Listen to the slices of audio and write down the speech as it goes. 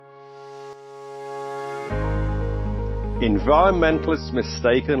Environmentalists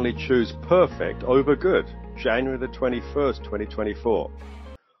mistakenly choose perfect over good. January the 21st, 2024.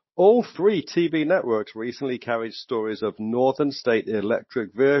 All three TV networks recently carried stories of Northern State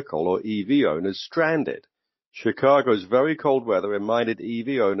electric vehicle or EV owners stranded. Chicago's very cold weather reminded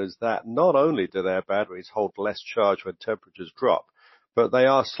EV owners that not only do their batteries hold less charge when temperatures drop, but they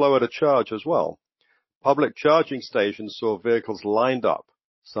are slower to charge as well. Public charging stations saw vehicles lined up.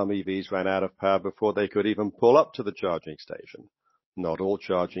 Some EVs ran out of power before they could even pull up to the charging station. Not all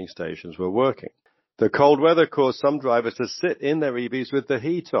charging stations were working. The cold weather caused some drivers to sit in their EVs with the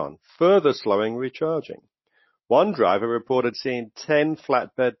heat on, further slowing recharging. One driver reported seeing 10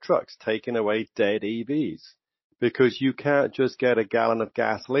 flatbed trucks taking away dead EVs. Because you can't just get a gallon of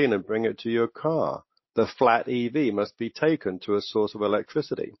gasoline and bring it to your car. The flat EV must be taken to a source of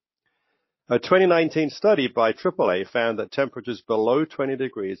electricity. A 2019 study by AAA found that temperatures below 20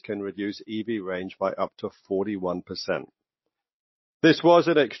 degrees can reduce EV range by up to 41%. This was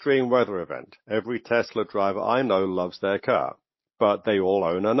an extreme weather event. Every Tesla driver I know loves their car, but they all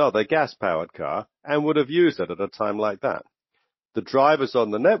own another gas-powered car and would have used it at a time like that. The drivers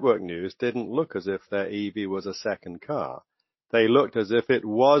on the network news didn't look as if their EV was a second car. They looked as if it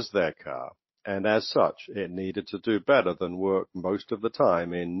was their car. And as such, it needed to do better than work most of the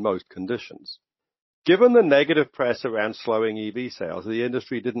time in most conditions. Given the negative press around slowing EV sales, the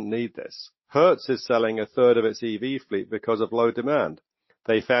industry didn't need this. Hertz is selling a third of its EV fleet because of low demand.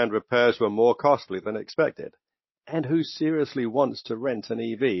 They found repairs were more costly than expected. And who seriously wants to rent an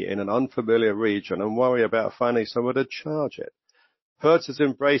EV in an unfamiliar region and worry about finding somewhere to charge it? Hertz's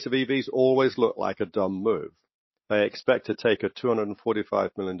embrace of EVs always looked like a dumb move. They expect to take a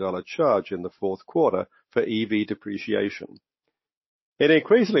 $245 million charge in the fourth quarter for EV depreciation. It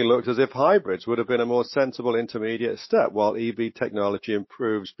increasingly looks as if hybrids would have been a more sensible intermediate step while EV technology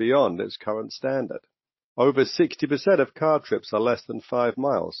improves beyond its current standard. Over 60% of car trips are less than 5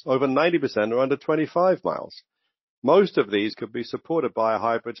 miles. Over 90% are under 25 miles. Most of these could be supported by a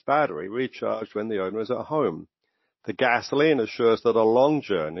hybrid's battery recharged when the owner is at home. The gasoline assures that a long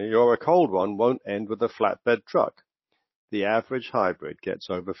journey or a cold one won't end with a flatbed truck. The average hybrid gets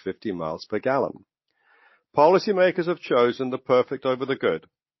over 50 miles per gallon. Policymakers have chosen the perfect over the good.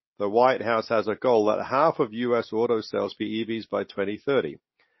 The White House has a goal that half of U.S. auto sales be EVs by 2030.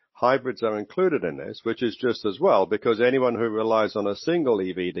 Hybrids are included in this, which is just as well because anyone who relies on a single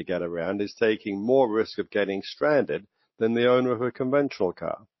EV to get around is taking more risk of getting stranded than the owner of a conventional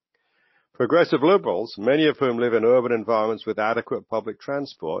car. Progressive liberals, many of whom live in urban environments with adequate public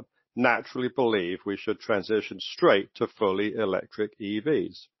transport, naturally believe we should transition straight to fully electric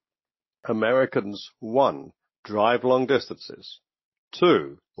EVs. Americans, 1, drive long distances,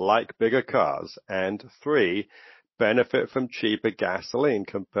 2, like bigger cars, and 3, benefit from cheaper gasoline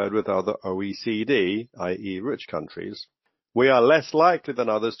compared with other OECD, i.e. rich countries. We are less likely than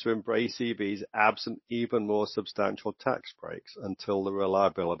others to embrace EVs absent even more substantial tax breaks until the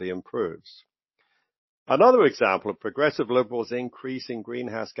reliability improves. Another example of progressive liberals increasing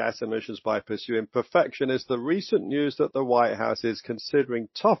greenhouse gas emissions by pursuing perfection is the recent news that the White House is considering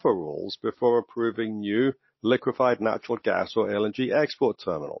tougher rules before approving new liquefied natural gas or LNG export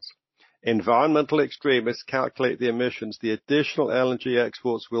terminals. Environmental extremists calculate the emissions the additional LNG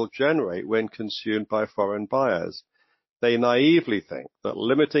exports will generate when consumed by foreign buyers. They naively think that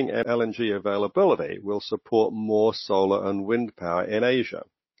limiting LNG availability will support more solar and wind power in Asia.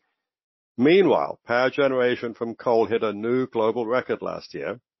 Meanwhile, power generation from coal hit a new global record last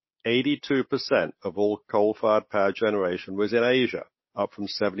year. 82% of all coal-fired power generation was in Asia, up from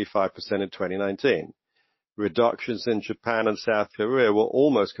 75% in 2019. Reductions in Japan and South Korea were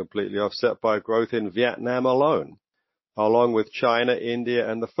almost completely offset by growth in Vietnam alone. Along with China, India,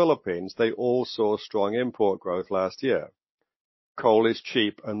 and the Philippines, they all saw strong import growth last year. Coal is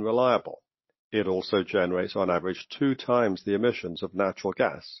cheap and reliable. It also generates on average 2 times the emissions of natural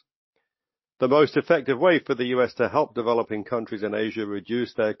gas. The most effective way for the U.S. to help developing countries in Asia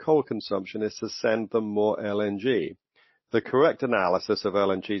reduce their coal consumption is to send them more LNG. The correct analysis of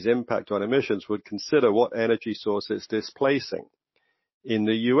LNG's impact on emissions would consider what energy source it's displacing. In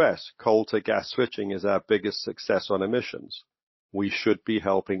the U.S., coal to gas switching is our biggest success on emissions. We should be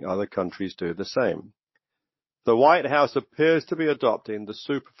helping other countries do the same. The White House appears to be adopting the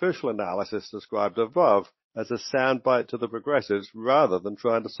superficial analysis described above as a soundbite to the progressives rather than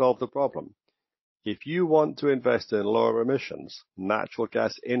trying to solve the problem. If you want to invest in lower emissions, natural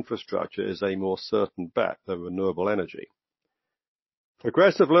gas infrastructure is a more certain bet than renewable energy.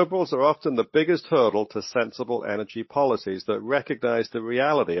 Progressive liberals are often the biggest hurdle to sensible energy policies that recognize the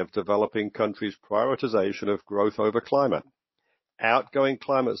reality of developing countries' prioritization of growth over climate. Outgoing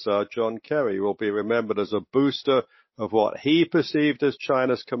climate czar John Kerry will be remembered as a booster of what he perceived as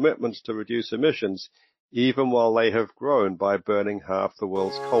China's commitments to reduce emissions, even while they have grown by burning half the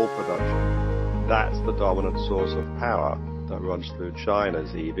world's coal production. That's the dominant source of power that runs through China's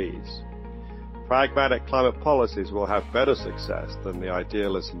EVs. Pragmatic climate policies will have better success than the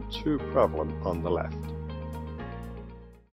idealism too prevalent on the left.